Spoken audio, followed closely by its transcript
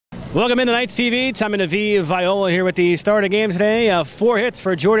Welcome into Knights TV. Tommy Navi, Viola here with the start of the game today. 4 hits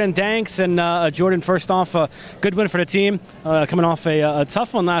for Jordan Danks, and Jordan, first off, good win for the team. Coming off a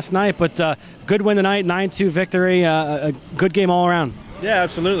tough one last night, but good win tonight, 9-2 victory. A good game all around. Yeah,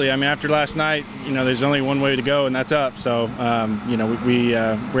 absolutely. I mean, after last night, there's only one way to go, and that's up. So, we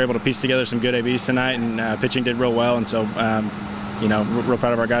were able to piece together some good ABs tonight, and pitching did real well, and so, we're real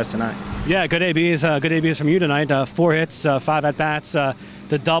proud of our guys tonight. Yeah, good ABs from you tonight. 4 hits, 5 at-bats,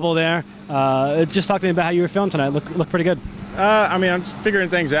 the double there. Just talk to me about how you were feeling tonight. Look pretty good. I'm just figuring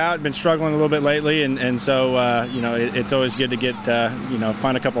things out. Been struggling a little bit lately, and so, it's always good to get,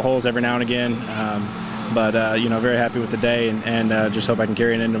 find a couple holes every now and again. But very happy with the day, and just hope I can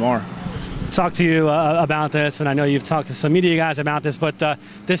carry it in tomorrow. Talk to you about this, and I know you've talked to some media guys about this, but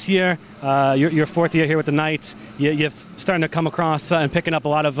this year, your 4th year here with the Knights, you're starting to come across and picking up a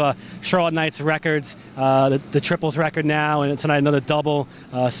lot of Charlotte Knights records, the triples record now, and tonight another double,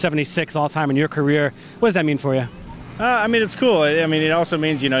 76 all-time in your career. What does that mean for you? It's cool. It also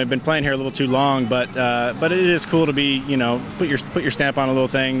means you've been playing here a little too long, but it is cool to be put your stamp on a little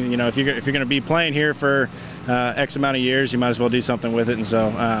thing. If you're going to be playing here for X amount of years, you might as well do something with it. And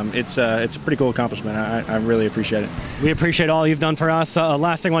so it's a pretty cool accomplishment. I really appreciate it. We appreciate all you've done for us.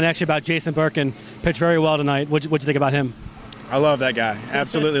 Last thing I want to ask you about Jason Birkin. Pitched very well tonight. What'd you think about him? I love that guy.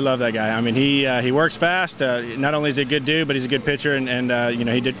 Absolutely love that guy. He works fast. Not only is he a good dude, but he's a good pitcher,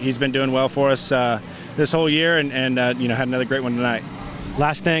 and he's been doing well for us this whole year, and had another great one tonight.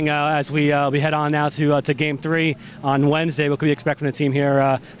 Last thing, as we head on now to Game 3 on Wednesday, what can we expect from the team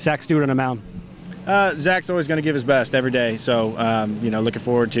here? Zach Stewart on the mound. Zach's always going to give his best every day, so looking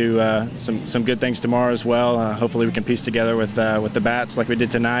forward to some good things tomorrow as well. Hopefully we can piece together with the bats like we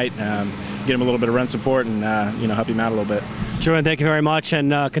did tonight, get him a little bit of run support, and help him out a little bit. Jordan, thank you very much,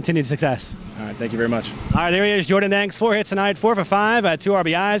 and continued success. All right, thank you very much. All right, there he is, Jordan Danks. 4 hits tonight, 4 for 5, 2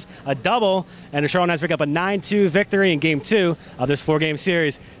 RBIs, a double, and the Charlotte Knights pick up a 9-2 victory in Game 2 of this 4-game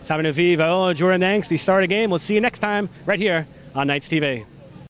series. Tommy Navi, Viola, Jordan Danks, the start of the game. We'll see you next time right here on Knights TV.